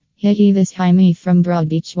Hey, this Jaime from Broad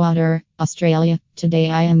Beach Water, Australia.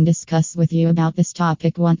 Today I am discuss with you about this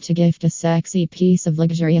topic. Want to gift a sexy piece of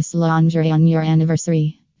luxurious lingerie on your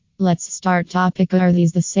anniversary? Let's start topic. Are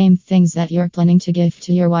these the same things that you're planning to gift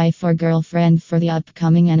to your wife or girlfriend for the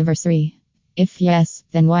upcoming anniversary? If yes,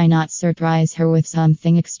 then why not surprise her with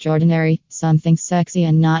something extraordinary, something sexy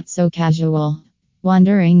and not so casual?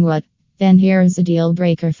 Wondering what? Then here's a deal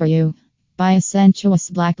breaker for you. Buy a sensuous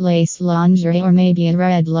black lace lingerie or maybe a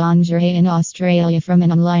red lingerie in Australia from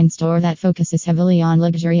an online store that focuses heavily on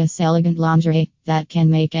luxurious, elegant lingerie that can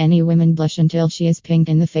make any woman blush until she is pink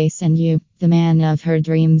in the face and you, the man of her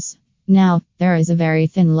dreams. Now, there is a very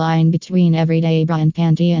thin line between everyday bra and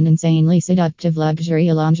panty and insanely seductive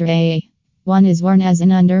luxury lingerie. One is worn as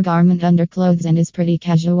an undergarment under clothes and is pretty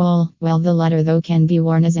casual, while the latter, though, can be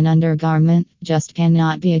worn as an undergarment, just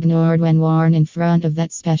cannot be ignored when worn in front of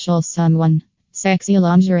that special someone. Sexy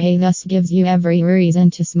lingerie thus gives you every reason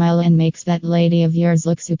to smile and makes that lady of yours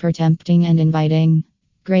look super tempting and inviting.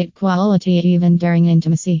 Great quality even during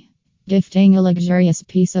intimacy. Gifting a luxurious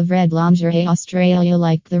piece of red lingerie Australia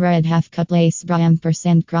like the red half-cup lace bra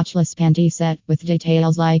ampersand crotchless panty set with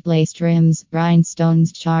details like lace trims,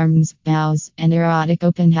 rhinestones, charms, bows, and erotic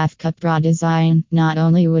open half-cup bra design not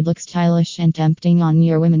only would look stylish and tempting on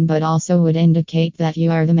your women but also would indicate that you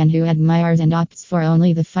are the man who admires and opts for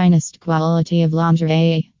only the finest quality of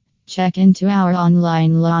lingerie. Check into our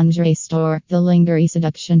online lingerie store, the Lingerie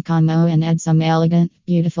Seduction Combo, and add some elegant,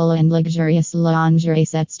 beautiful, and luxurious lingerie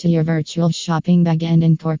sets to your virtual shopping bag and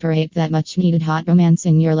incorporate that much needed hot romance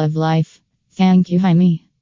in your love life. Thank you, Jaime.